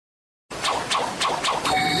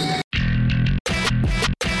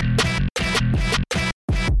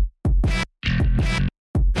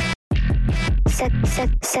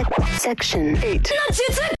Section 8.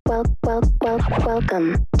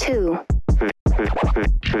 Welcome to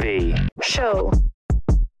the show.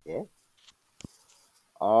 Yeah.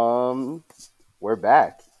 We're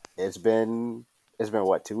back. It's been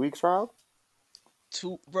what, 2 weeks, Rob?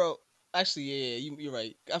 Bro. Actually, yeah, you're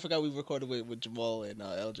right. I forgot we recorded with Jamal and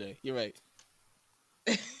LJ. You're right.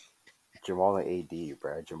 Jamal and AD,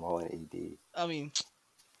 bro. Jamal and AD. I mean,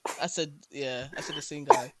 I said the same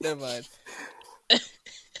guy. Never mind.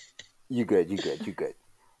 You good.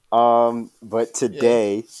 But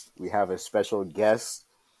today we have a special guest.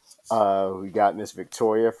 We got Miss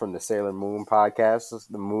Victoria from the Sailor Moon podcast,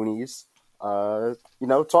 the Moonies. Talk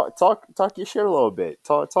your shit a little bit.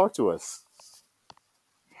 Talk to us.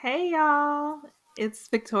 Hey y'all, it's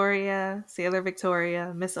Victoria, Sailor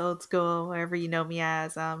Victoria, Miss Old School, wherever you know me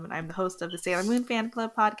as. I'm the host of the Sailor Moon Fan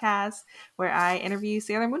Club podcast, where I interview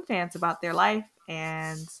Sailor Moon fans about their life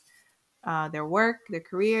and their work, their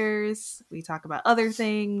careers. We talk about other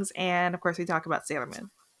things, and of course, we talk about Sailor Moon.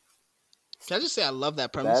 Can I just say I love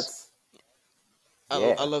that premise?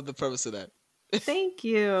 I love the premise of that. Thank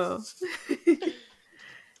you.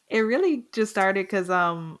 It really just started because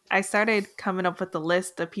I started coming up with the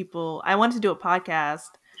list of people. I wanted to do a podcast,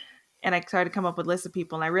 and I started to come up with a list of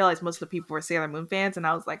people, and I realized most of the people were Sailor Moon fans, and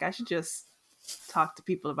I was like, I should just talk to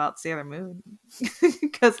people about Sailor Moon.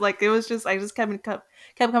 Because like it was just, I just kept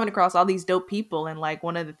coming across all these dope people, and like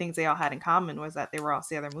one of the things they all had in common was that they were all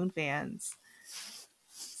Sailor Moon fans.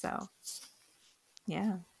 So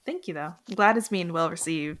yeah. Thank you, though. I'm glad it's being well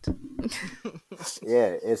received.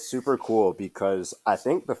 Yeah, it's super cool because I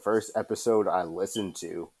think the first episode I listened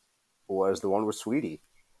to was the one with Sweetie.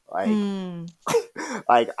 Like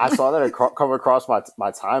I saw that come across my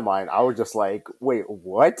timeline. I was just like, wait,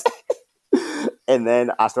 what? And then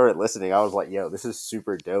I started listening. I was like, yo, this is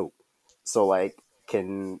super dope. So like,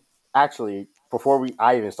 before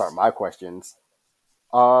I even start my questions,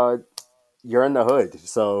 you're in the hood.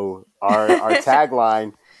 So our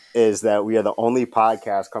tagline is that we are the only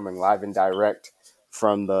podcast coming live and direct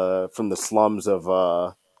from the slums of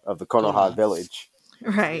the Konoha village.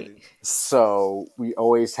 Right. So we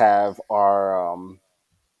always have our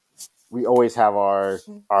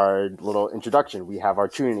little introduction. We have our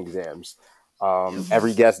tuning exams.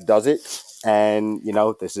 Every guest does it, and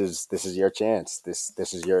this is your chance.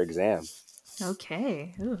 This is your exam.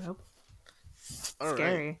 Okay. Ooh,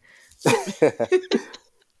 scary.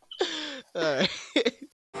 All right.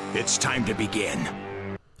 It's time to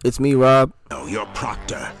begin. It's me, Rob. Oh, you're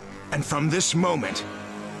Proctor. And from this moment,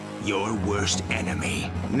 your worst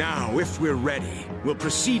enemy. Now, if we're ready, we'll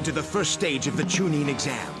proceed to the first stage of the tuning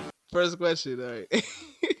exam. First question, all right.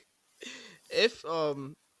 If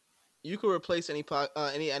you could replace any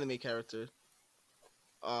anime character,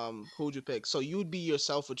 who would you pick? So you would be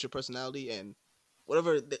yourself with your personality and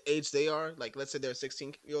whatever the age they are. Like, let's say they're a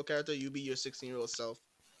 16-year-old character, you'd be your 16-year-old self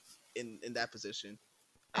in that position.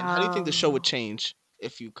 And how do you think the show would change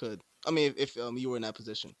if you could? I mean, if you were in that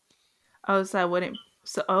position. Oh, so I wouldn't.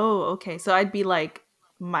 So, okay. So I'd be like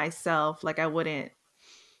myself. Like I wouldn't.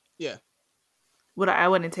 Yeah. I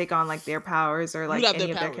wouldn't take on like their powers or like any of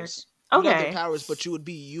their characters. Okay. You'd have their powers, but you would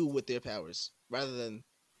be you with their powers rather than.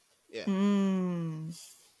 Yeah.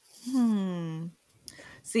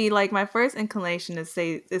 See, like my first inclination is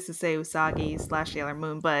to say Usagi / Sailor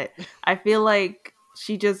Moon, but I feel like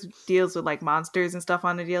she just deals with like monsters and stuff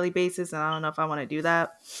on a daily basis, and I don't know if I want to do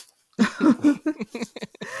that.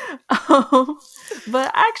 But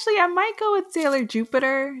actually, I might go with Sailor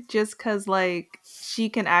Jupiter just because like she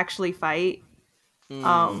can actually fight,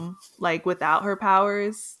 like without her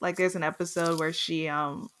powers. Like there's an episode where she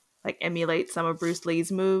like emulates some of Bruce Lee's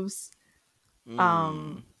moves,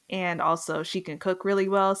 and also she can cook really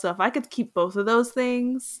well. So if I could keep both of those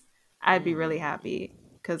things, I'd be really happy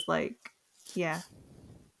because like, yeah.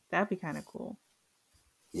 That'd be kind of cool.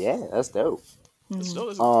 Yeah, that's dope. That's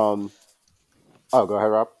dope. Oh, go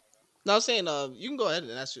ahead, Rob. No, I was saying, you can go ahead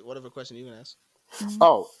and ask whatever question you can ask.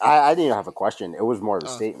 Oh, I didn't even have a question. It was more of a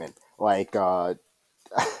statement. Like,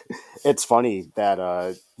 it's funny that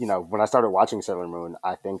when I started watching Sailor Moon,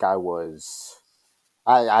 I think I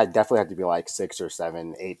definitely had to be like 6 or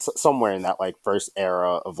 7, 8, somewhere in that like first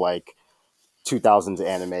era of like 2000s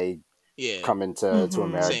anime coming to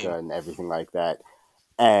America. Same. And everything like that.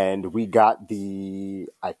 And we got I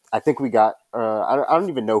think we got, I don't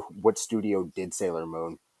even know what studio did Sailor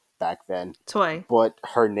Moon back then. Toei. But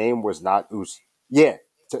her name was not Yeah,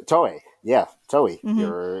 Toei. Yeah, Toei.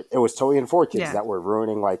 It was Toei and 4Kids that were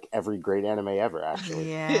ruining like every great anime ever,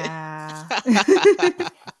 actually. Yeah.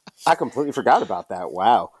 I completely forgot about that.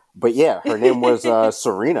 Wow. But yeah, her name was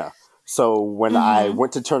Serena. So when I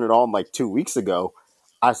went to turn it on like 2 weeks ago,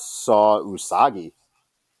 I saw Usagi.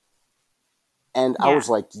 And I was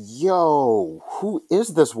like, yo, who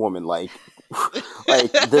is this woman? Like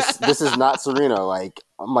this is not Serena. Like,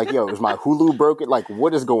 I'm like, yo, is my Hulu broken? Like,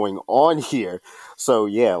 what is going on here? So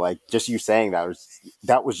yeah, like just you saying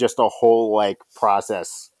that was just a whole like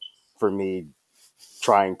process for me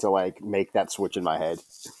trying to like make that switch in my head.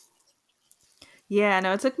 Yeah,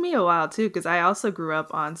 no, it took me a while too, because I also grew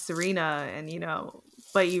up on Serena, and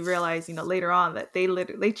but you realize, later on that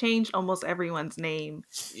they changed almost everyone's name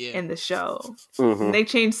in the show. And they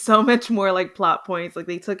changed so much more like plot points. Like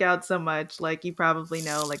they took out so much. Like you probably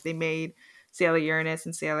know, like they made Sailor Uranus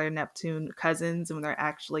and Sailor Neptune cousins, and when they're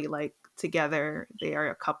actually like together, they are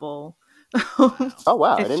a couple. Oh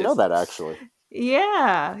wow, I didn't know that actually.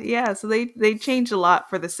 Yeah. So they changed a lot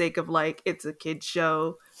for the sake of like it's a kids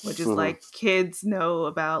show, which is like kids know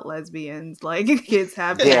about lesbians, like kids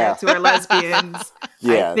have parents who are lesbians.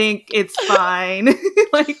 I think it's fine.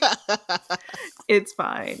 Like it's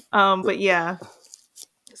fine. But yeah.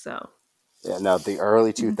 So yeah, no, the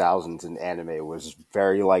early 2000s in anime was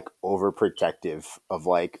very like overprotective of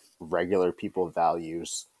like regular people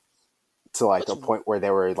values to like a point where they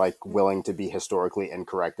were like willing to be historically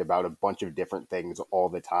incorrect about a bunch of different things all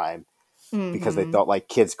the time because they thought like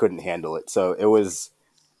kids couldn't handle it. So it was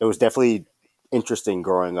definitely interesting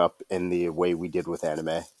growing up in the way we did with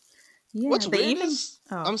anime. Yeah, what's weird is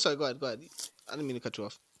I'm sorry, go ahead. I didn't mean to cut you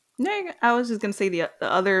off. No, I was just gonna say the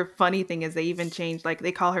other funny thing is they even changed, like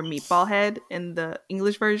they call her Meatball Head in the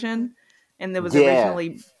English version, and there was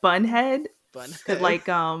originally Bun Head. Because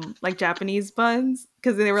like Japanese buns,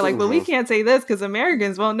 because they were like, well, we can't say this because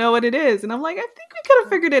Americans won't know what it is, and I'm like, I think we could have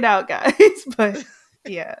figured it out, guys. But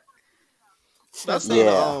yeah, that's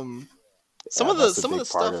some of the stuff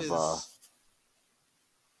is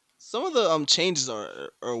some of the changes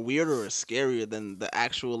are weirder or scarier than the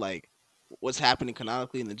actual like what's happening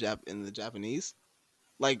canonically in the Japanese.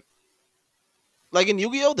 Like in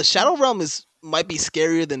Yu-Gi-Oh, the Shadow Realm might be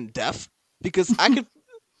scarier than death, because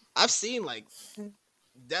I've seen like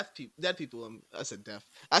dead people. I said death.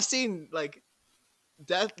 I've seen like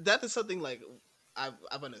death. Death is something like I've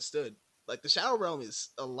understood. Like the Shadow Realm is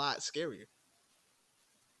a lot scarier.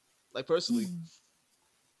 Like personally.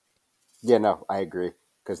 Yeah, no, I agree,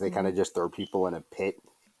 because they kind of just throw people in a pit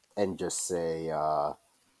and just say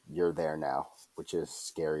you're there now, which is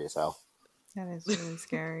scary as hell. That is really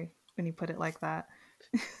scary when you put it like that.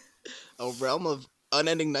 A realm of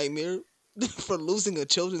unending nightmare for losing a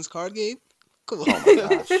children's card game. Come on. Oh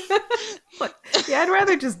my gosh. Yeah, I'd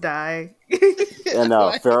rather just die. And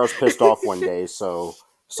Pharaoh's pissed off one day, so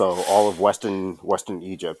all of Western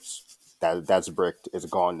Egypt that's bricked is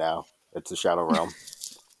gone now. It's the Shadow Realm.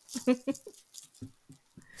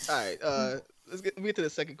 All right, let's get to the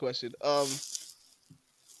second question. Who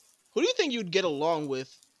do you think you'd get along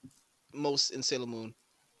with most in Sailor Moon?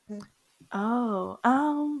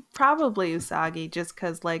 Probably Usagi, just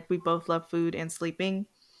because like we both love food and sleeping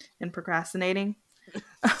and procrastinating.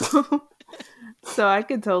 So I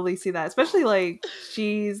could totally see that, especially like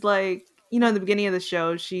she's like, in the beginning of the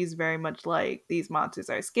show, she's very much like, these monsters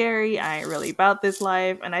are scary, I ain't really about this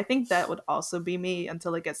life. And I think that would also be me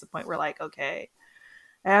until it gets to the point where like, okay,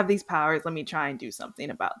 I have these powers, let me try and do something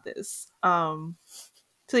about this. So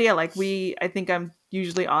yeah, like I think I'm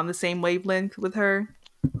usually on the same wavelength with her.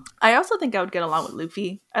 I also think I would get along with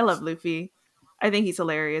Luffy. I love Luffy. I think he's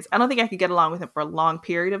hilarious. I don't think I could get along with him for a long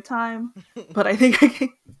period of time, but I think I can.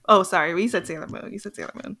 Oh, sorry. You said Sailor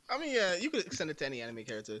Moon. I mean, yeah, you could extend it to any anime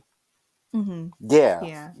character. Mm-hmm.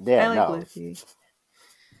 Yeah. I like Luffy.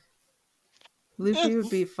 Luffy would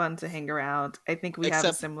be fun to hang around. I think we have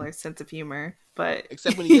a similar sense of humor, but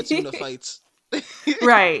except when he gets into fights.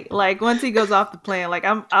 Right, like once he goes off the plane, like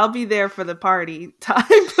I'll be there for the party time.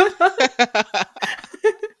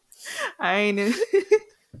 I ain't.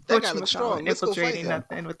 That guy looks strong. Infiltrating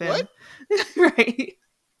nothing with him. Right.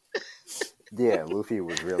 Yeah, Luffy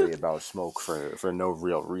was really about smoke for no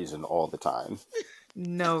real reason all the time.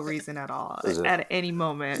 No reason at all. At any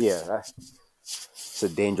moment. Yeah. It's a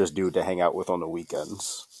dangerous dude to hang out with on the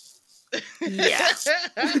weekends. Yeah.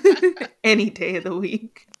 Any day of the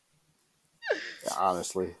week. Yeah,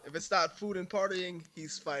 honestly. If it's not food and partying,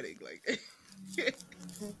 he's fighting. Like.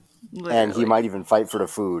 And he might even fight for the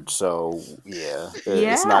food, so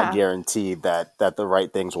it's not guaranteed that the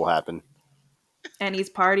right things will happen. And he's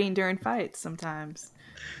partying during fights sometimes.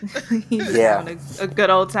 He's having a good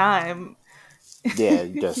old time. Yeah,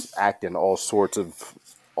 just acting all sorts of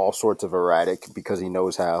erratic because he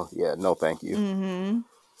knows how. Yeah, no thank you. Mm-hmm.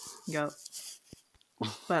 Yep.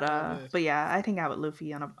 But yeah, I'd hang out with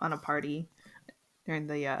Luffy on a party. during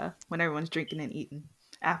the when everyone's drinking and eating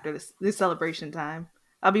after this celebration time.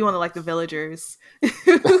 I'll be one of like the villagers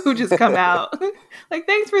who just come out like,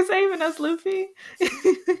 thanks for saving us, Luffy.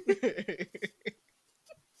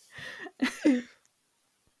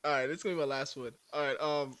 All right, this is gonna be my last one. All right,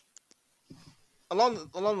 along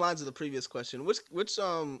the lines of the previous question, which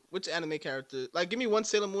anime character, like, give me one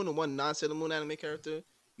Sailor Moon and one non-Sailor Moon anime character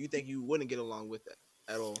you think you wouldn't get along with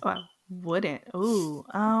at all? Oh, I wouldn't. Ooh,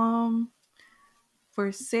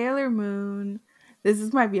 for Sailor Moon,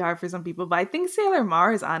 might be hard for some people, but I think Sailor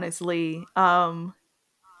Mars, honestly,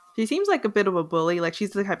 she seems like a bit of a bully. Like, she's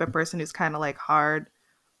the type of person who's kind of like hard,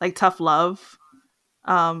 like tough love.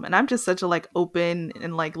 And I'm just such a like open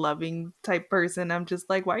and like loving type person. I'm just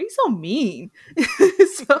like, why are you so mean?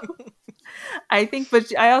 So I think,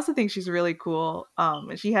 but I also think she's really cool.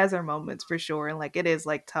 And she has her moments for sure, and like it is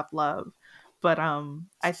like tough love. But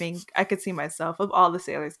I think I could see myself, of all the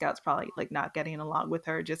Sailor Scouts, probably like not getting along with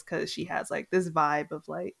her just because she has like this vibe of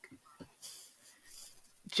like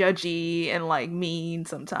judgy and like mean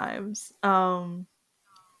sometimes.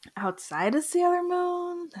 Outside of Sailor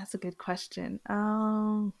Moon, that's a good question.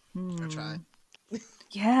 I'll try.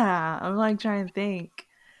 Yeah, I'm like trying to think.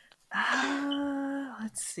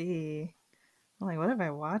 Let's see. I'm like, what have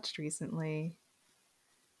I watched recently?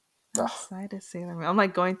 Outside of Sailor Moon, I'm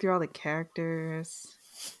like going through all the characters.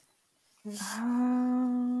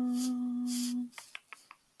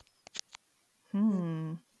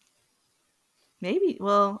 Maybe.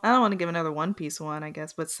 Well, I don't want to give another One Piece one, I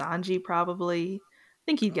guess, but Sanji probably. I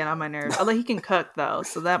think he'd get on my nerves. Although he can cook though,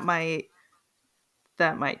 so that might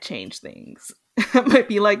change things. It might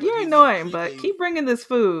be like, you're annoying, but keep bringing this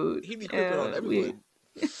food. He'd be cooking on everyone.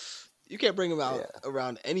 You can't bring him out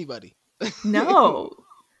around anybody. No.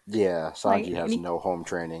 Yeah, Sanji has no home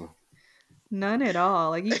training. None at all.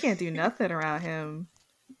 Like, you can't do nothing around him.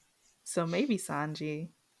 So maybe Sanji.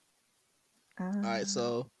 All right,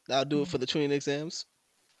 so that'll do it for the tuning exams.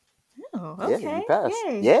 Oh, okay. Yeah, you passed.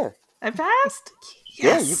 Yay. Yeah. I passed? Yes.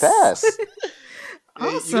 Yeah, you passed.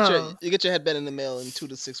 Awesome. You get your headband in the mail in 2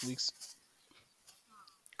 to 6 weeks.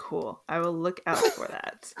 Cool. I will look out for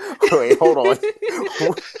that. Wait, hold on.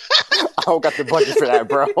 I don't got the budget for that,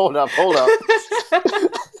 bro. Hold up.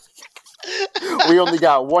 We only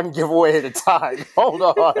got one giveaway at a time. Hold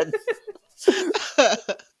on.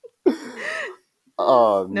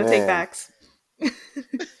 Oh, no man. take backs.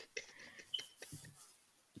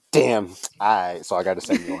 Damn. Alright, so I gotta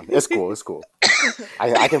send you one. It's cool.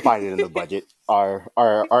 I can find it in the budget. Our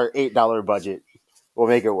 $8 budget. We'll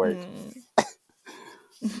make it work.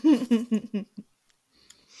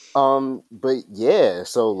 But yeah,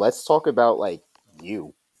 so let's talk about like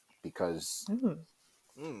you, because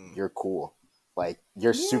you're cool. Like,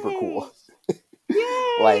 you're super cool.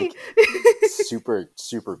 Like,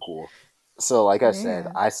 super cool. So like I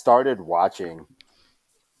said, I started listening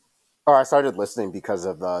because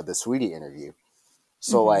of the Sweetie interview.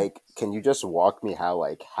 So like, can you just walk me how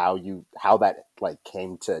that like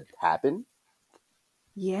came to happen?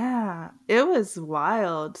 Yeah, it was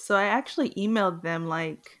wild. So I actually emailed them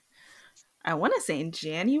like, I want to say in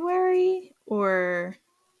January or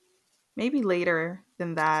maybe later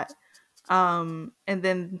than that. And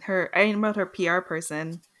then I emailed her PR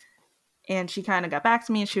person, and she kind of got back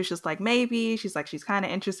to me, and she was just like, maybe. She's like, she's kind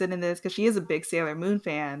of interested in this because she is a big Sailor Moon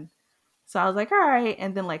fan. So I was like, all right.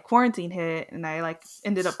 And then like quarantine hit, and I like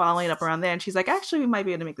ended up following up around there. And she's like, actually, we might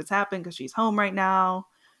be able to make this happen because she's home right now.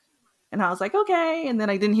 And I was like, okay. And then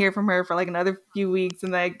I didn't hear from her for like another few weeks,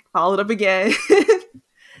 and I followed up again.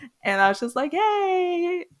 And I was just like,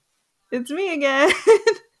 hey, it's me again.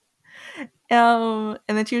 And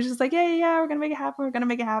then she was just like, yeah, we're gonna make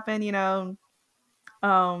it happen, you know.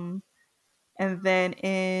 And then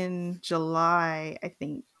in July, I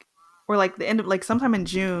think, or like the end of like sometime in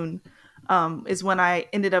June, is when I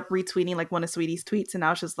ended up retweeting like one of Sweetie's tweets, and I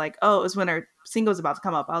was just like, oh, it was when her single was about to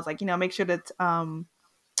come up. I was like, you know, make sure to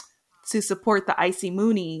support the Icy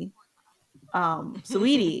Mooney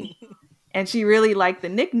Sweetie. And she really liked the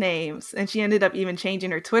nicknames, and she ended up even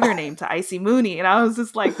changing her Twitter name to Icy Mooney. And I was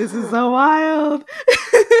just like, this is so wild.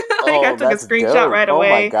 I took a screenshot right away.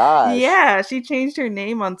 Oh my gosh. Yeah, she changed her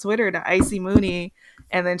name on Twitter to Icy Mooney.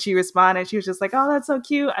 And then she responded. She was just like, oh, that's so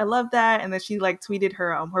cute. I love that. And then she like tweeted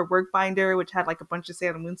her work binder, which had like a bunch of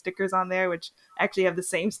Sailor Moon stickers on there, which actually have the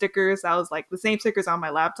same stickers. I was like, the same stickers on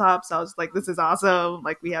my laptop. So I was like, this is awesome.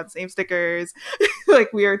 Like, we have the same stickers.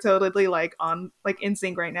 Like, we are totally like on like in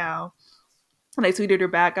sync right now. And I tweeted her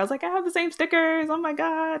back. I was like, I have the same stickers. Oh my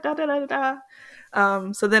God. Da, da, da, da,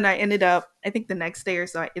 da. So then I ended up, I think the next day or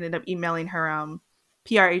so, I ended up emailing her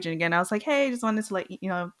PR agent again. I was like, hey, just wanted to let you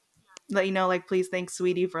know, let you know, like, please thank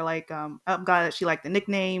Sweetie for like, I'm glad that she liked the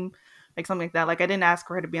nickname, like something like that. Like, I didn't ask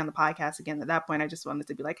for her to be on the podcast again at that point. I just wanted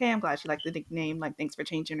to be like, hey, I'm glad she liked the nickname. Like, thanks for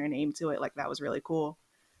changing her name to it. Like, that was really cool.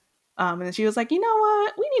 And then she was like, you know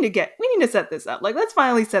what? We need to set this up. Like, let's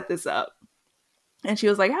finally set this up. And she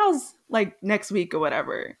was like, how's like next week or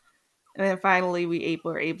whatever? And then finally we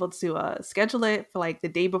were able to schedule it for like the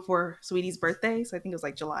day before Sweetie's birthday. So I think it was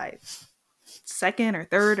like July 2nd or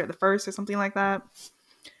 3rd or the 1st or something like that.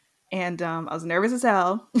 And I was nervous as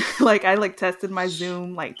hell. Like, I like tested my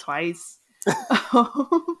Zoom like twice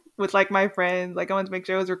with like my friends. Like, I wanted to make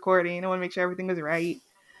sure it was recording. I want to make sure everything was right.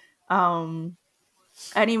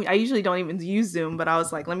 I usually don't even use Zoom, but I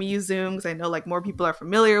was like, let me use Zoom because I know like more people are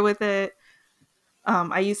familiar with it.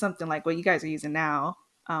 I use something like what you guys are using now,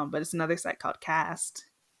 but it's another site called Cast.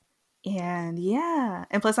 And yeah,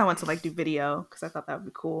 and plus I want to like do video because I thought that would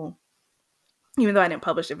be cool. Even though I didn't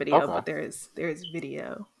publish a video, but there is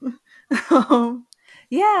video.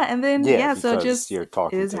 Yeah, and then so just you're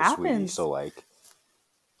talking it to happens. Sweetie, so like,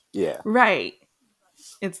 yeah, right.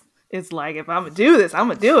 It's like, if I'm gonna do this, I'm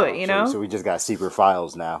gonna do it. You know. So we just got secret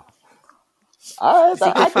files now. All right,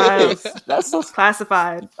 secret files. That's so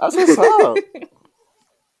classified. That's what's up.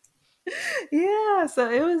 Yeah, so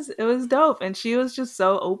it was dope, and she was just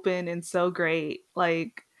so open and so great.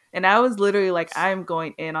 Like, and I was literally like, I'm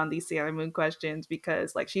going in on these Sailor Moon questions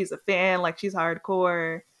because like she's a fan, like she's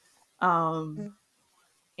hardcore, and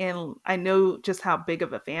I know just how big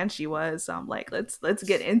of a fan she was. So I'm like, let's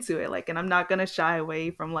get into it. Like, and I'm not gonna shy away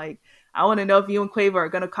from like, I want to know if you and Quavo are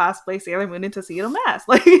gonna cosplay Sailor Moon into Tuxedo Mask.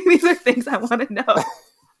 Like, these are things I want to know.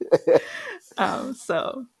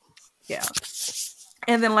 So yeah.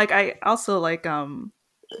 And then like I also like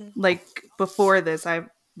before this I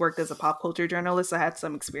worked as a pop culture journalist. So I had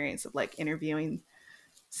some experience of like interviewing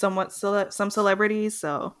some celebrities,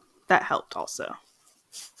 so that helped also.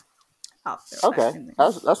 Okay,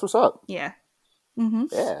 that's what's up. Yeah. Mm-hmm.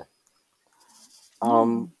 Yeah.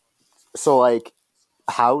 So like,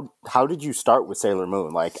 how did you start with Sailor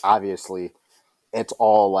Moon? Like, obviously, it's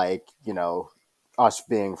all like, you know, us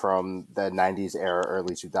being from the 90s era,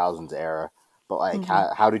 early 2000s era. But like,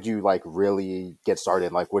 how did you like really get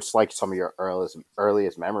started? Like, what's like some of your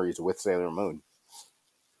earliest memories with Sailor Moon?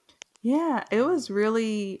 Yeah, it was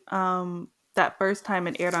really that first time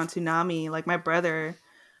it aired on Toonami. Like, my older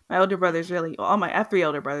brother's really, all I have 3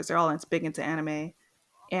 older brothers. They're all big into anime,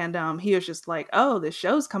 and he was just like, "Oh, this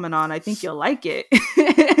show's coming on. I think you'll like it."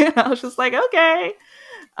 And I was just like, "Okay."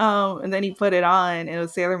 And then he put it on, and it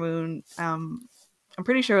was Sailor Moon. I'm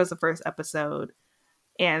pretty sure it was the first episode.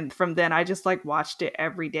 And from then I just like watched it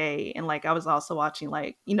every day. And like I was also watching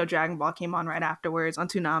like, you know, Dragon Ball came on right afterwards on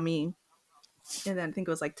Toonami. And then I think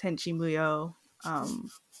it was like Tenchi Muyo.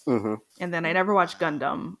 And then I never watched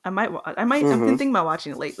Gundam. I might I've been thinking about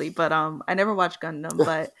watching it lately, but I never watched Gundam.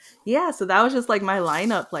 But yeah, so that was just like my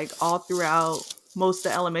lineup, like all throughout most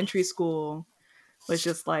of elementary school was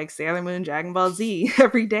just like Sailor Moon, Dragon Ball Z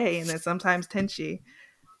every day. And then sometimes Tenchi.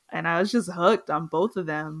 And I was just hooked on both of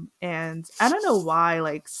them. And I don't know why,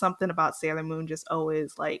 like, something about Sailor Moon just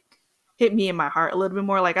always, like, hit me in my heart a little bit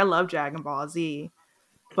more. Like, I love Dragon Ball Z.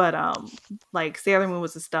 But, like, Sailor Moon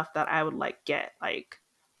was the stuff that I would, like, get, like,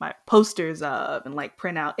 my posters of and, like,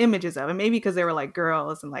 print out images of. And maybe because they were, like,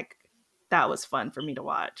 girls and, like, that was fun for me to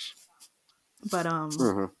watch. But,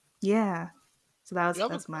 yeah. So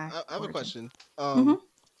that's my I have a question.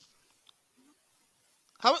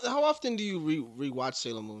 How often do you rewatch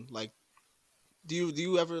Sailor Moon? Like, do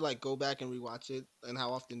you ever like go back and rewatch it? And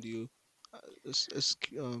how often do you?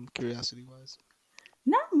 Curiosity wise.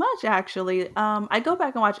 Not much actually. I go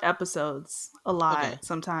back and watch episodes a lot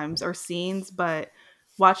sometimes or scenes, but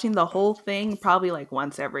watching the whole thing probably like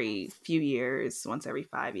once every few years, once every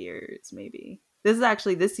 5 years maybe. This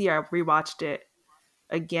year I rewatched it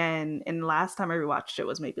again, and last time I rewatched it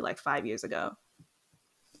was maybe like 5 years ago.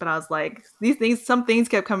 But I was like, some things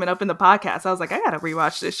kept coming up in the podcast. I was like, I gotta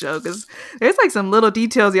rewatch this show because there's like some little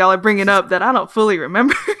details y'all are bringing up that I don't fully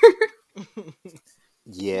remember.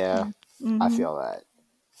 Yeah, I feel that.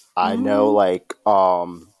 I know, like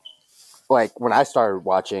when I started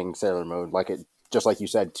watching Sailor Moon, like just like you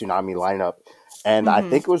said, Toonami lineup, and I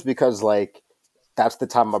think it was because like that's the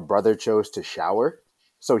time my brother chose to shower,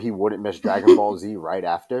 so he wouldn't miss Dragon Ball Z right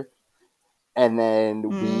after. And then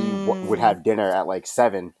we would have dinner at like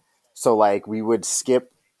 7. So like we would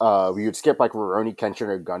skip like Rurouni Kenshin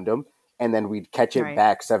or Gundam, and then we'd catch it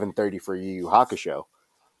back 7:30 for Yu Yu Hakusho.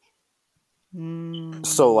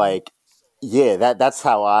 So like, yeah, that's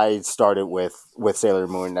how I started with Sailor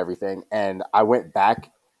Moon and everything. And I went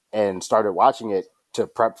back and started watching it to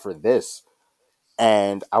prep for this.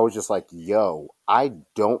 And I was just like, yo, I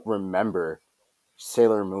don't remember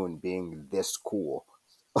Sailor Moon being this cool.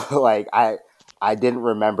 Like, I didn't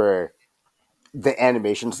remember the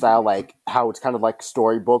animation style, like how it's kind of like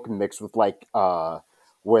storybook mixed with like how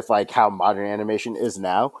modern animation is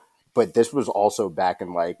now. But this was also back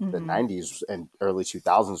in like the 90s and early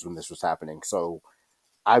 2000s when this was happening. So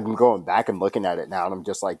I'm going back and looking at it now, and I'm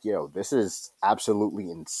just like, yo, this is absolutely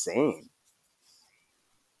insane.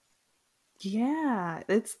 Yeah,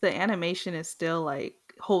 it's the animation is still like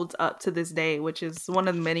holds up to this day, which is one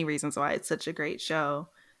of the many reasons why it's such a great show.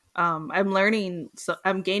 I'm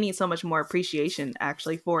gaining so much more appreciation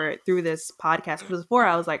actually for it through this podcast. Because before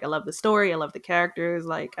I was like, I love the story, I love the characters,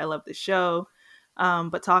 like I love the show.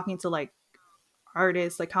 But talking to like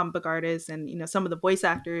artists, like comic book artists, and some of the voice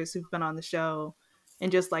actors who've been on the show,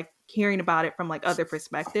 and just like hearing about it from like other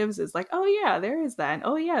perspectives is like, oh yeah, there is that, and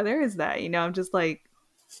oh yeah, there is that. I'm just like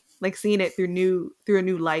seeing it through a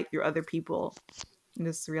new light through other people, and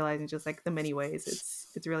just realizing just like the many ways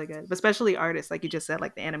it's really good. But especially artists, like you just said,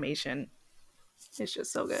 like the animation, it's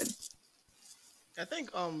just so good. I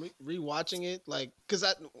think rewatching it, like, because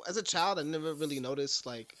as a child I never really noticed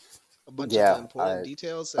like a bunch of the important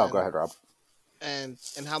details. Go ahead, Rob. And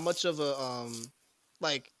how much of a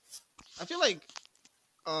like, I feel like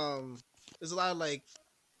there's a lot of like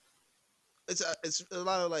it's a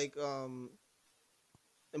lot of like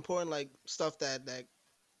important like stuff that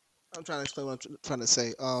I'm trying to explain what I'm trying to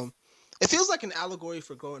say. It feels like an allegory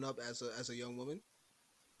for growing up as a young woman.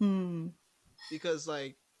 Because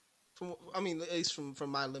like, at least from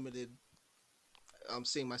my limited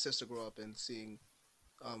seeing my sister grow up and seeing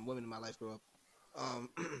women in my life grow up,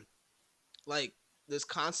 like there's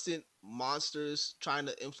constant monsters trying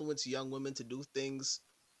to influence young women to do things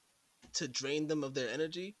to drain them of their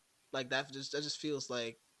energy. Like that just feels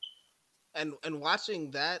like, and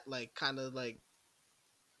watching that like kind of like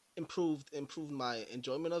improved my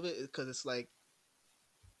enjoyment of it, because it's like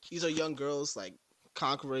these are young girls like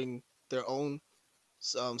conquering their own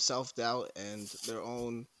self-doubt and their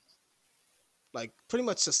own like pretty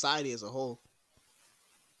much society as a whole.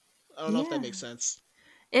 I don't know if that makes sense.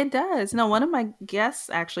 It does. No, one of my guests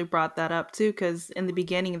actually brought that up too, because in the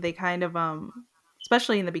beginning they kind of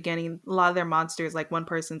especially in the beginning, a lot of their monsters, like one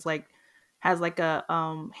person's like has like a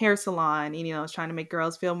hair salon, and is trying to make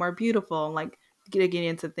girls feel more beautiful, and like getting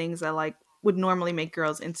into things that like would normally make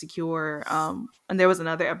girls insecure. And there was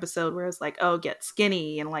another episode where it's like, oh, get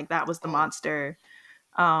skinny, and like that was the monster.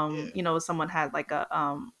 Someone had like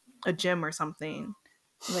a gym or something,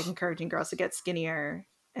 like encouraging girls to get skinnier,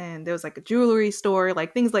 and there was like a jewelry store,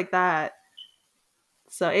 like things like that.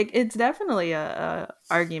 So it's definitely a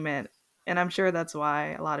argument, and I'm sure that's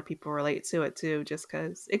why a lot of people relate to it too, just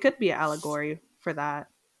because it could be an allegory for that.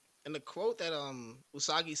 And the quote that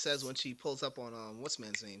Usagi says when she pulls up on what's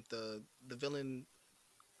man's name, the villain,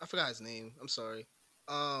 I forgot his name, I'm sorry,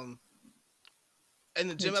 in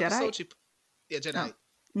the gym episode, Jedi.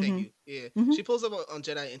 Thank you. Yeah, she pulls up on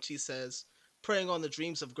Jedi and she says, "Preying on the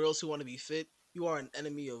dreams of girls who want to be fit, you are an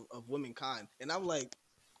enemy of womankind." And I'm like,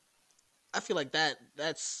 I feel like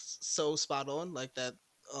that's so spot on, like that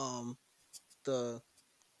the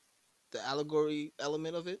allegory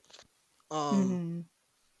element of it.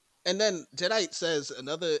 And then Jedi says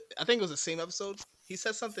another, I think it was the same episode, he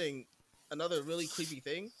says something, another really creepy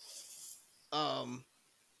thing. The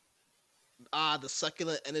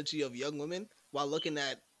succulent energy of young women, while looking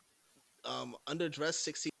at underdressed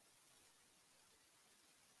 16.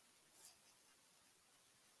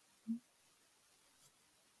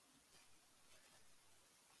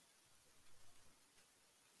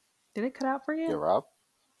 Did it cut out for you? Yeah, Rob?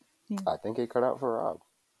 Yeah. I think it cut out for Rob.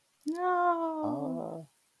 No.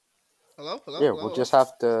 Hello? Yeah, we'll just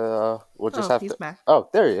have to. He's back. Oh,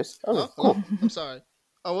 there he is. Okay, cool. I'm sorry.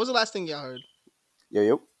 What was the last thing y'all heard?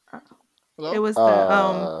 Yo. Hello? It was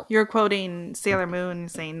the you're quoting Sailor Moon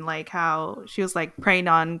saying like how she was like preying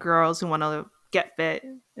on girls who want to get fit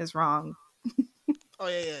is wrong. Oh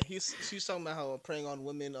yeah. She's talking about how preying on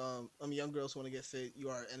women, young girls who want to get fit, you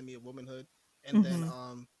are an enemy of womanhood. And then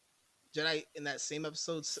Jedi in that same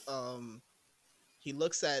episode, he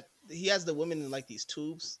has the women in like these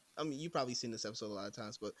tubes. I mean, you've probably seen this episode a lot of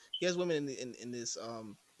times, but he has women in this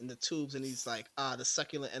in the tubes, and he's like, the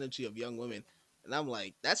succulent energy of young women. And I'm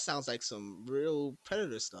like, that sounds like some real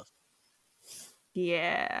Predator stuff.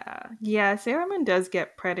 Yeah, Sailor Moon does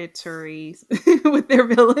get predatory with their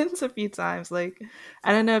villains a few times. Like,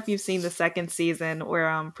 I don't know if you've seen the second season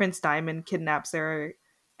where Prince Diamond kidnaps her,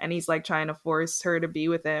 and he's like trying to force her to be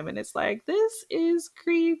with him, and it's like, this is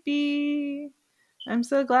creepy. I'm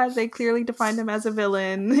so glad they clearly defined him as a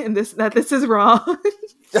villain, and that this is wrong.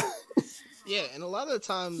 Yeah, and a lot of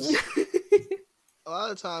times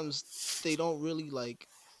they don't really like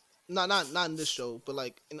not in this show, but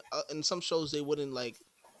like in some shows they wouldn't like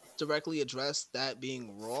directly address that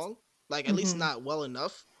being wrong, like at least not well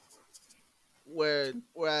enough.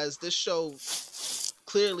 Whereas this show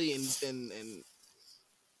clearly and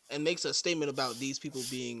makes a statement about these people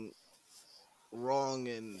being wrong,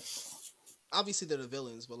 and obviously they're the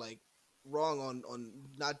villains, but like wrong on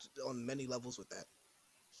not on many levels with that.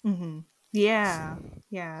 Yeah,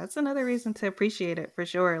 that's another reason to appreciate it for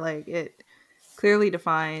sure. Like it clearly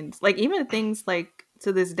defines, like even things like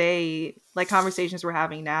to this day, like conversations we're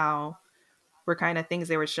having now were kind of things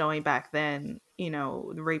they were showing back then. You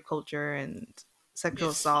know, the rape culture and sexual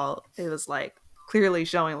assault. It was like clearly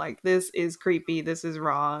showing like this is creepy, this is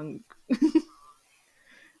wrong.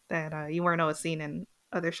 That you weren't always seen in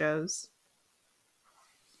other shows.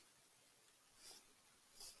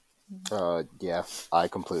 Yeah, I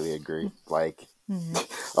completely agree. Like,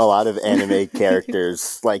 a lot of anime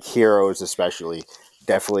characters, like heroes especially,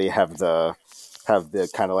 definitely have the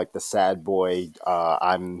kind of like the sad boy.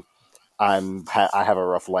 I have a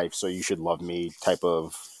rough life, so you should love me type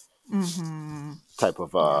of vibe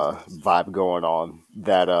going on.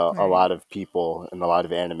 That a lot of people and a lot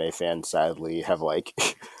of anime fans, sadly, have like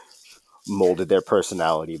molded their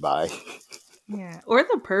personality by. Yeah, or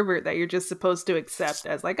the pervert that you're just supposed to accept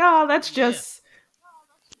as like, oh, that's just,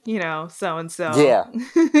 so and so. Yeah.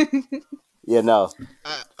 Yeah, no.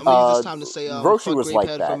 I'm gonna use this time to say, Roshi was like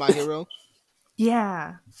that. from My Hero.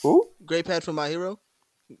 Yeah. Who? Grapehead from My Hero.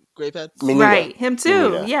 Grapehead. Right, him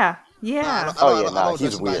too. Yeah. Yeah. I don't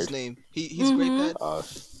he's weird. His name. He's Grapehead.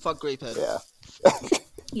 Fuck Grapehead. Yeah.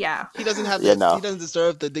 Yeah. He doesn't have He doesn't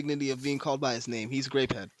deserve the dignity of being called by his name. He's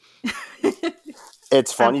Grapehead.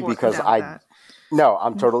 It's funny because I'm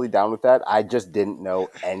totally down with that. I just didn't know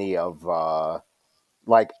any of I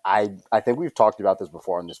think we've talked about this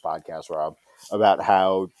before on this podcast, Rob, about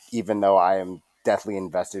how even though I am definitely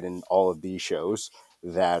invested in all of these shows,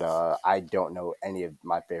 that I don't know any of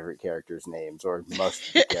my favorite characters' names, or most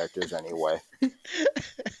of the characters anyway.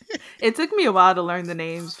 It took me a while to learn the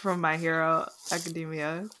names from My Hero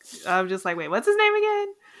Academia. I'm just like, wait, what's his name again?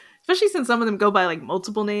 Especially since some of them go by like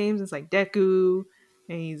multiple names. It's like Deku,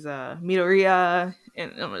 and he's Midoriya,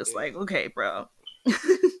 and I'm just like, okay, bro.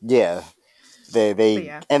 Yeah.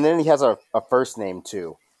 And then he has a first name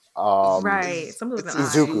too. Right. Some of them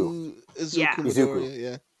Izuku. Izuku.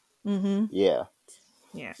 Yeah. Mm-hmm. Yeah.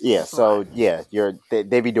 Yeah. Yeah. So yeah,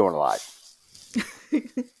 they be doing a lot.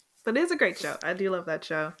 But it is a great show. I do love that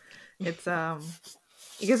show. It's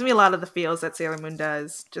it gives me a lot of the feels that Sailor Moon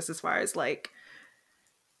does, just as far as like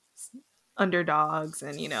underdogs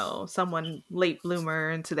and someone late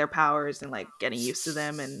bloomer into their powers and like getting used to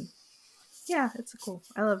them, and yeah, it's cool.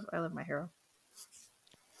 I love My Hero.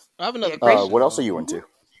 I have another question. What else are you into?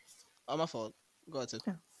 Oh, my fault. Go ahead, Sid.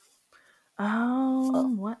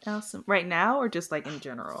 What else? Right now, or just like in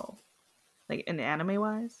general, like in anime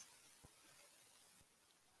wise?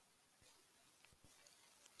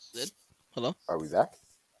 Sid, hello. Are we back?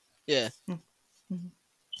 Yeah. Mm-hmm.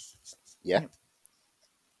 Yeah.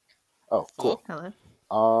 Oh, cool. Hello.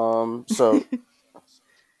 So.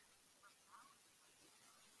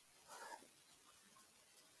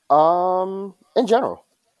 In general.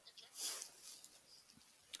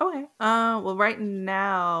 Okay. Well, right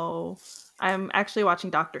now I'm actually watching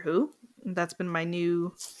Doctor Who. That's been my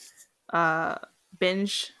new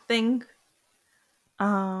binge thing.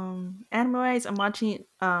 Anime wise, I'm watching.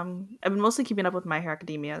 I've been mostly keeping up with My Hero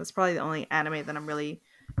Academia. That's probably the only anime that I'm really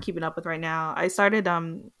keeping up with right now. I started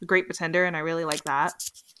The Great Pretender, and I really like that.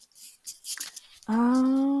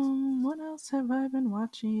 What else have I been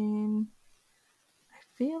watching? I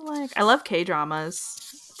feel like I love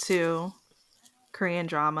K-dramas too. Korean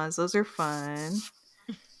dramas, those are fun.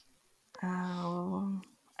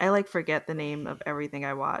 I like forget the name of everything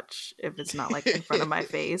I watch if it's not like in front of my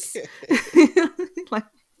face. Like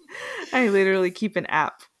I literally keep an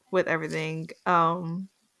app with everything. What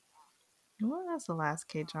was the last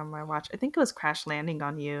K-drama I watched? I think it was Crash Landing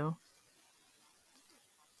on You.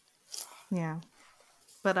 Yeah.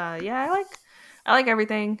 But yeah, I like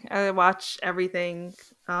everything. I watch everything.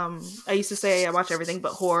 I used to say I watch everything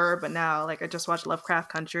but horror, but now like I just watch Lovecraft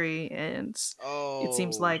Country, and it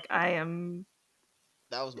seems like that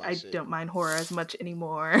was my I shit. don't mind horror as much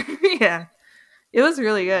anymore. Yeah, it was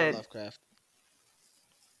really good. Lovecraft.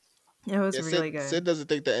 It was really good. Sid doesn't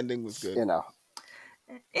think the ending was good.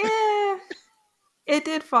 Yeah, it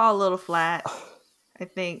did fall a little flat, I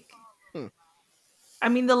think. I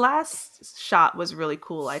mean, the last shot was really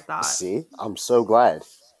cool, I thought. See? I'm so glad.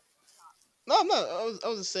 No, I'm not. I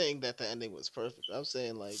was just saying that the ending was perfect. I'm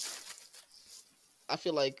saying, like, I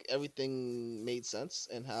feel like everything made sense,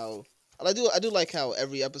 and how I do like how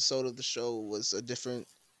every episode of the show was a different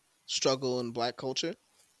struggle in Black culture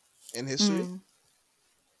and history. Mm.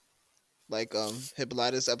 Like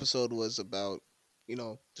Hippolyta's episode was about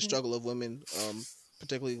the struggle of women,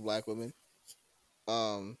 particularly Black women,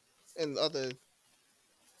 um, and other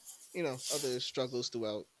other struggles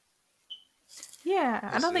throughout Yeah,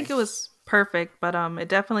 I don't think history. it was perfect, but it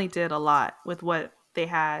definitely did a lot with what they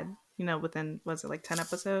had, within, was it like 10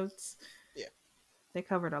 episodes? Yeah, They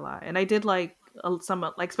covered a lot. And I did like some,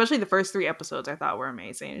 like, especially the first 3 episodes I thought were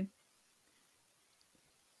amazing.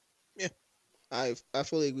 yeah, I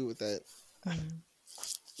fully agree with that.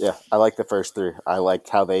 Yeah, I like the first 3. I liked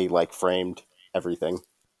how they like framed everything.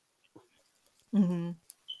 Mm-hmm.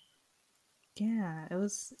 Yeah,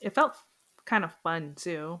 it felt kind of fun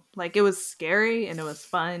too. Like, it was scary and it was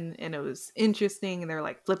fun and it was interesting, and they're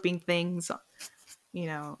like flipping things, in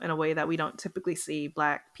a way that we don't typically see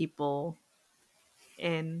Black people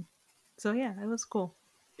in. So yeah, it was cool.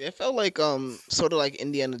 It felt like sort of like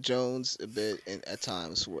Indiana Jones a bit at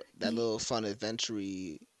times, that little fun adventure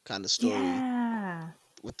kind of story Yeah.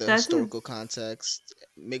 with the That's a, historical context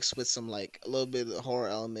mixed with some like a little bit of horror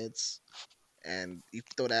elements, and you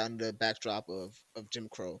throw that on the backdrop of Jim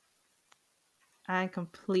Crow. I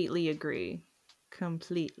completely agree.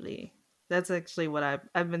 Completely. That's actually what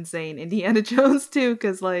I've been saying Indiana Jones too,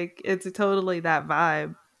 because like it's totally that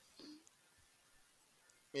vibe.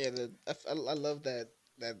 Yeah, I love that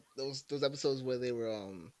those episodes where they were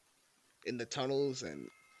in the tunnels, and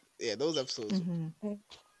yeah, those episodes Mm-hmm.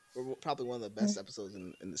 were probably one of the best episodes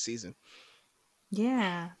in the season.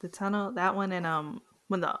 Yeah, the tunnel, that one, and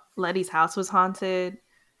when the Letty's house was haunted.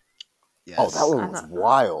 Oh, that Yes, one I was thought,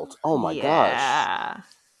 wild. Oh my gosh. yeah,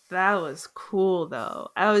 that was cool though.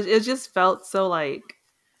 It just felt so like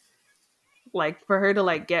for her to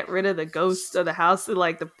like get rid of the ghost of the house,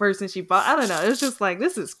 like the person she bought. I don't know. It was just like,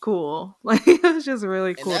 this is cool. Like, it was just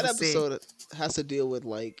really and cool that to see. episode has to deal with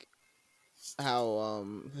like how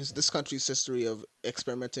this country's history of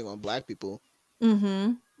experimenting on Black people.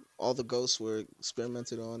 Mm-hmm. All the ghosts were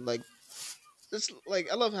experimented on. Like this, like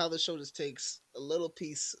I love how the show just takes a little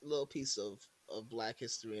piece of Black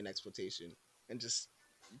history and exploitation, and just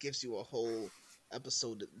gives you a whole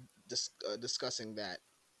episode discussing that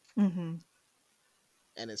Mm-hmm.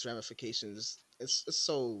 and its ramifications. It's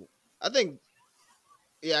so. I think,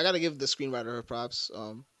 yeah, I gotta give the screenwriter her props.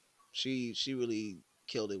 She really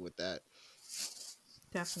killed it with that.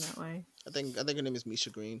 Definitely. I think her name is Misha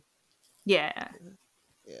Green. Yeah.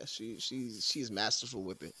 Yeah, she's masterful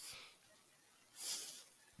with it.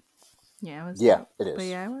 Yeah, it was Yeah, dope. it is. But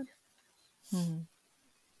yeah, I would. Mm-hmm.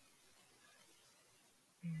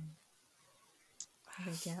 Yeah.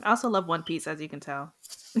 I also love One Piece, as you can tell.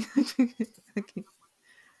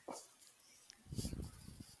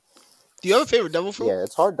 Do you have a favorite devil fruit? Yeah,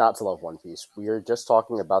 it's hard not to love One Piece. We were just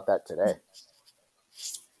talking about that today.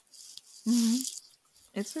 Mm-hmm.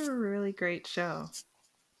 It's a really great show.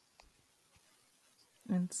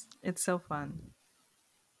 It's so fun.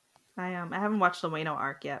 I haven't watched the Wano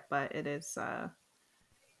arc yet, but it is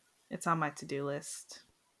it's on my to-do list.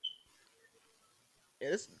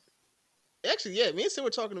 Yeah, actually, yeah. Me and Sid were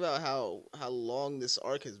talking about how long this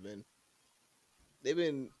arc has been. They've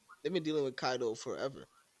been dealing with Kaido forever.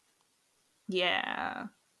 Yeah.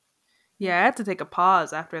 Yeah, I had to take a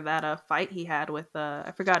pause after that fight he had with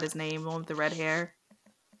I forgot his name, the one with the red hair.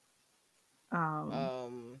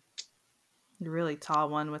 Um, The really tall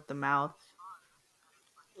one with the mouth.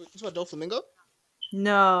 it's about Doflamingo.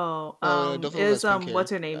 No, No, Doflamingo has is pink hair.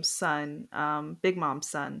 what's her name's son, Big Mom's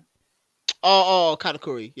son. Oh,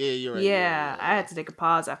 Katakuri. Yeah, you're right. Yeah, I had to take a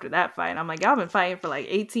pause after that fight. I'm like, y'all been fighting for like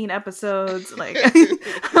 18 episodes. Like,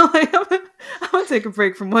 I'm gonna take a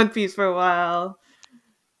break from One Piece for a while.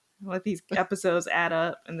 Let these episodes add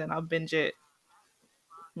up, and then I'll binge it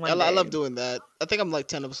one I day. love doing that. I think I'm like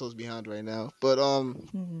 10 episodes behind right now. But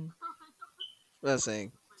Mm-hmm. what was I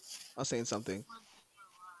saying? I was saying something.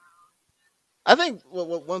 I think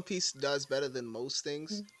what One Piece does better than most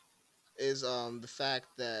things is the fact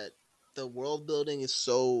that the world building is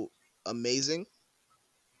so amazing.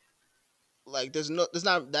 Like there's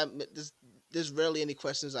rarely any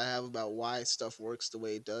questions I have about why stuff works the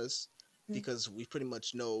way it does, because we pretty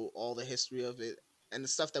much know all the history of it, and the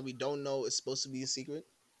stuff that we don't know is supposed to be a secret.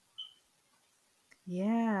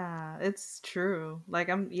 Yeah, it's true. Like,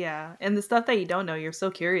 and the stuff that you don't know, you're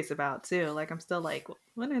so curious about too. Like, I'm still like,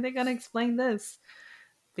 when are they gonna explain this?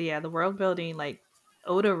 But yeah, the world building, like,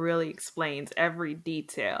 Oda really explains every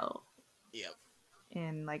detail Yep.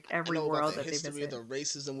 in like I every know about world the that they history of visit. the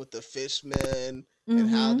racism with the fishmen and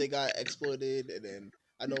how Mm-hmm. they got exploited, and then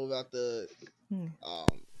I know about the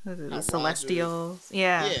The Celestials.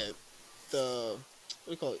 Yeah. Yeah. The what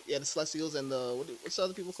do you call it? Yeah, the Celestials and what's the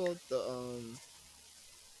other people called?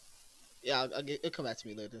 Yeah, it'll come back to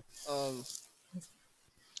me later.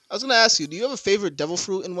 I was gonna ask you, do you have a favorite devil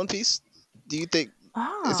fruit in One Piece? Do you think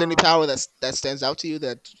is there any power that stands out to you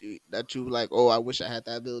that you like? Oh, I wish I had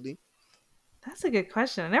that ability. That's a good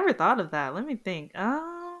question. I never thought of that. Let me think.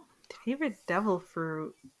 Favorite devil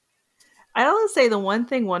fruit. I always say the one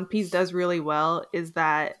thing One Piece does really well is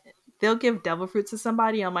that they'll give devil fruit to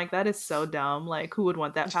somebody. I'm like, that is so dumb. Like, who would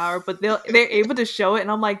want that power? But they're able to show it,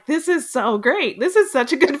 and I'm like, this is so great. This is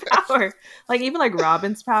such a good power. Like even like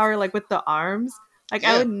Robin's power, like with the arms. Like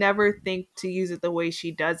I would never think to use it the way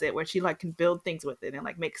she does it, where she like can build things with it and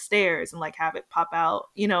like make stairs and like have it pop out,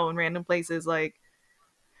 in random places. Like,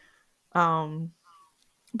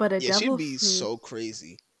 but a devil she'd be fruit, so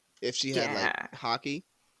crazy if she had like hockey.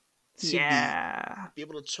 She'd be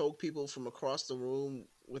able to choke people from across the room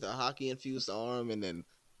with a hockey infused arm, and then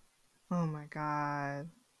oh my god,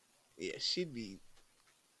 yeah, she'd be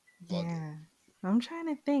bugging. Yeah, I'm trying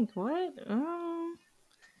to think what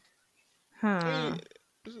I mean,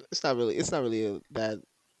 it's not really that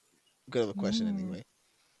good of a question anyway.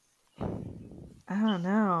 I don't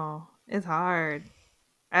know, it's hard.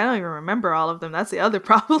 I don't even remember all of them. That's the other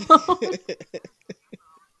problem.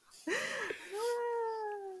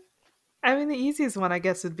 I mean, the easiest one, I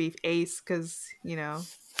guess, would be Ace, because,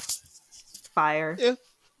 fire. Yeah,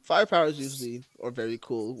 fire powers usually are very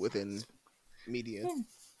cool within media. Yeah.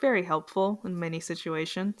 Very helpful in many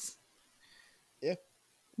situations. Yeah.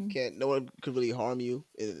 No one could really harm you.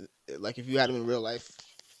 Like, if you had them in real life,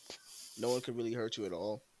 no one could really hurt you at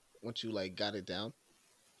all once you, like, got it down.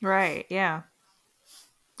 Right, yeah.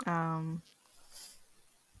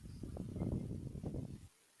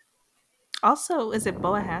 Also, is it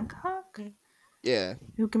Boa Hancock? Yeah.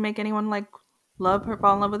 Who can make anyone like love her,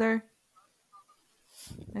 fall in love with her?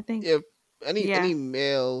 I think. Yeah. Any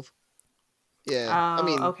male. Yeah. I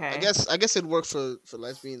mean, okay. I guess it'd work for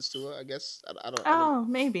lesbians too. I guess I don't. Oh,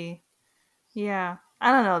 maybe. Yeah.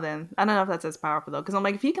 I don't know then. I don't know if that's as powerful though, because I'm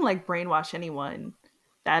like, if you can like brainwash anyone,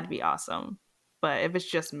 that'd be awesome. But if it's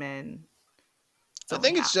just men, I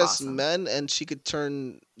think it's just men, and she could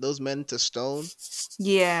turn those men to stone.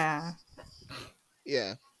 Yeah.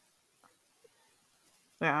 Yeah.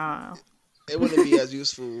 Yeah. It wouldn't be as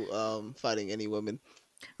useful fighting any women.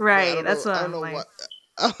 Right. That's what I'm like.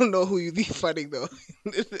 I don't know who you'd be fighting though.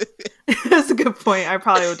 That's a good point. I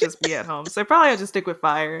probably would just be at home, so I probably would just stick with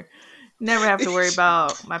fire. Never have to worry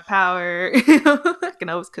about my power. I can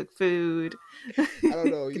always cook food. I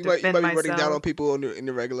don't know. You might be running down on people in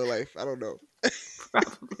your regular life. I don't know.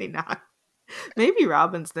 Probably not. Maybe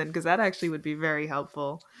Robin's then, because that actually would be very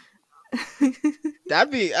helpful.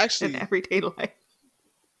 That'd be actually in everyday life.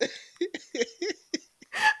 I'm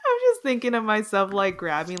just thinking of myself like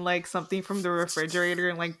grabbing like something from the refrigerator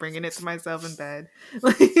and like bringing it to myself in bed.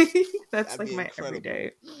 Like that's like my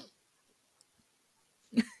everyday.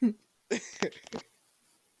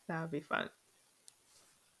 That would be fun.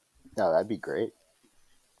 No, that'd be great.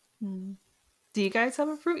 Do you guys have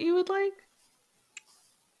a fruit you would like?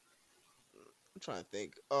 I'm trying to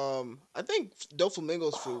think. I think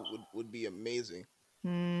Doflamingo's fruit would be amazing.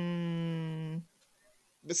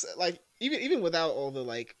 But like even without all the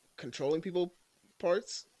like controlling people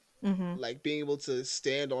parts, like being able to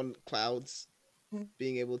stand on clouds,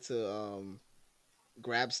 being able to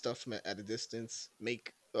grab stuff from at a distance,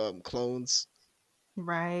 make clones.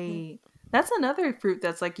 Right. That's another fruit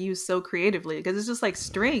that's like used so creatively because it's just like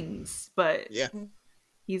strings, but yeah,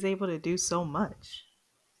 he's able to do so much.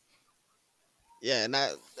 Yeah, and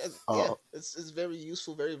it's very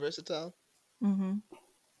useful, very versatile.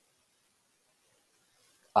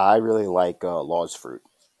 I really like Law's fruit.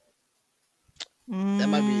 That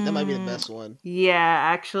might be the best one. Yeah,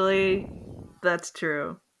 actually, that's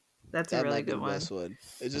true. That's a really good one. Best one.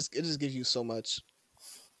 It just gives you so much.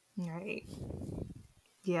 Right.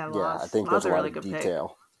 Yeah, Laws. I think Laws there's a lot really of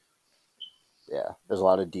detail. Yeah, there's a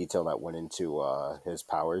lot of detail that went into his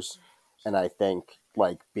powers, and I think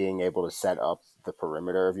like being able to set up the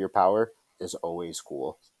perimeter of your power is always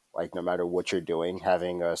cool. Like no matter what you're doing,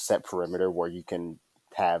 having a set perimeter where you can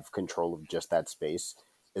have control of just that space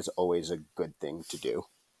is always a good thing to do.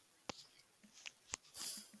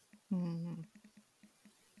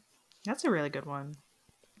 That's a really good one.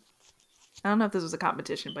 I don't know if this was a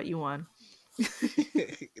competition, but you won.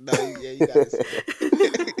 No, yeah, you got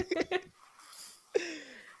it.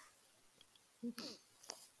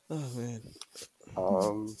 Oh man.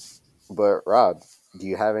 But Rob, do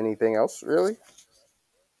you have anything else really?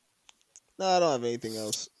 No, I don't have anything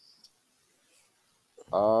else.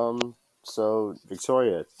 So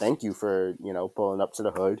Victoria, thank you for pulling up to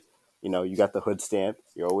the hood. You got the hood stamp.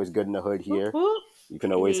 You're always good in the hood here. You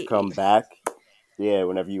can always come back. Yeah,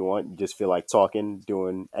 whenever you want. You just feel like talking,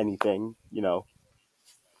 doing anything.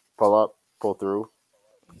 Pull up, pull through.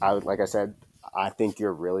 Like I said, I think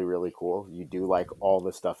you're really, really cool. You do like all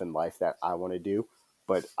the stuff in life that I want to do,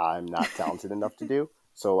 but I'm not talented enough to do.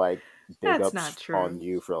 So like, big That's ups not true. on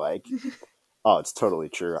you for like, oh, it's totally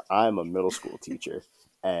true. I'm a middle school teacher,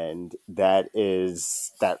 and that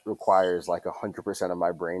requires like 100% of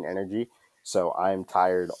my brain energy. So I'm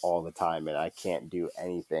tired all the time, and I can't do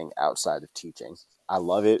anything outside of teaching. I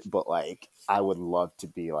love it, but like, I would love to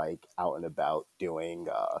be like out and about doing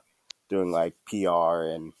like PR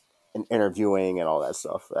and interviewing and all that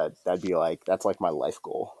stuff. That's like my life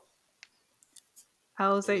goal. I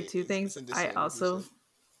will say two things. I also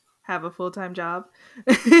have a full-time job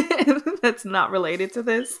that's not related to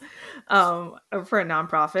this, for a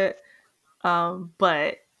nonprofit.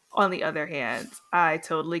 But on the other hand, I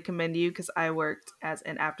totally commend you because I worked as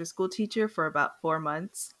an after-school teacher for about 4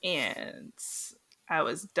 months and I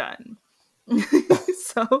was done.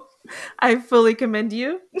 So I fully commend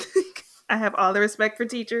you. I have all the respect for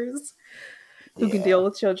teachers who can deal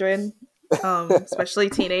with children, especially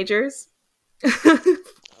teenagers,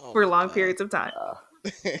 for long periods of time.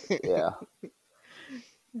 Yeah.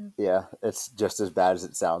 Yeah, it's just as bad as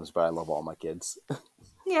it sounds, but I love all my kids.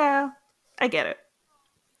 Yeah, I get it.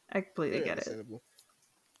 I completely get it.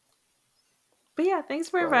 But yeah, thanks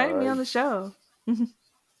for inviting me on the show.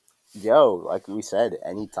 Yo, like we said,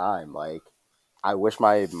 anytime. Like, I wish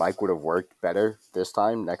my mic would have worked better this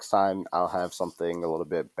time. Next time, I'll have something a little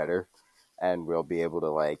bit better, and we'll be able to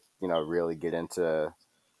like really get into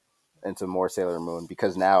more Sailor Moon,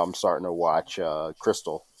 because now I'm starting to watch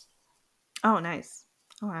Crystal. Oh, nice.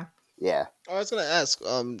 Okay. Yeah. I was gonna ask,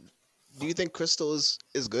 do you think Crystal is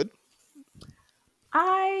good?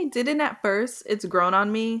 I didn't at first. It's grown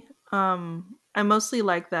on me. I mostly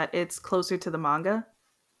like that it's closer to the manga.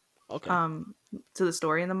 Okay. To the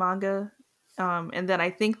story in the manga. And then I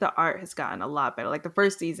think the art has gotten a lot better. Like the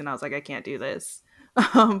first season, I was like, I can't do this.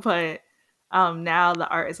 But now the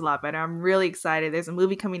art is a lot better. I'm really excited. There's a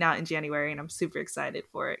movie coming out in January, and I'm super excited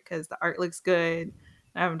for it because the art looks good.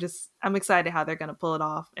 I'm excited how they're gonna pull it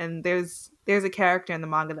off. And there's a character in the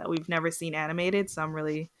manga that we've never seen animated, so I'm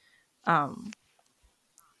really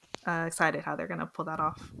excited how they're gonna pull that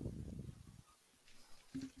off.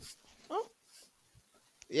 Oh.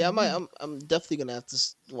 Yeah, I'm definitely gonna have to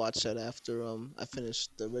watch that after I finish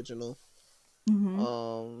the original.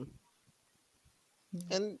 Mm-hmm.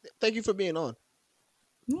 And thank you for being on.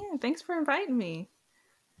 Yeah, thanks for inviting me.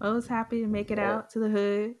 I was happy to make it out to the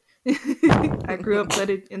hood. I grew up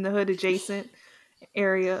in the hood adjacent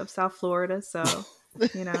area of South Florida, so I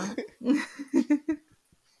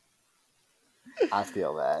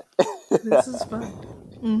feel that. This is fun.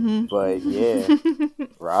 Mm-hmm. But yeah,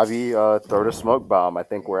 Robbie, throw the smoke bomb. I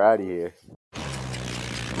think we're out of here.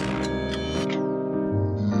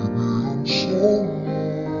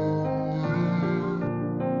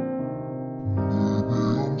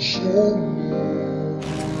 So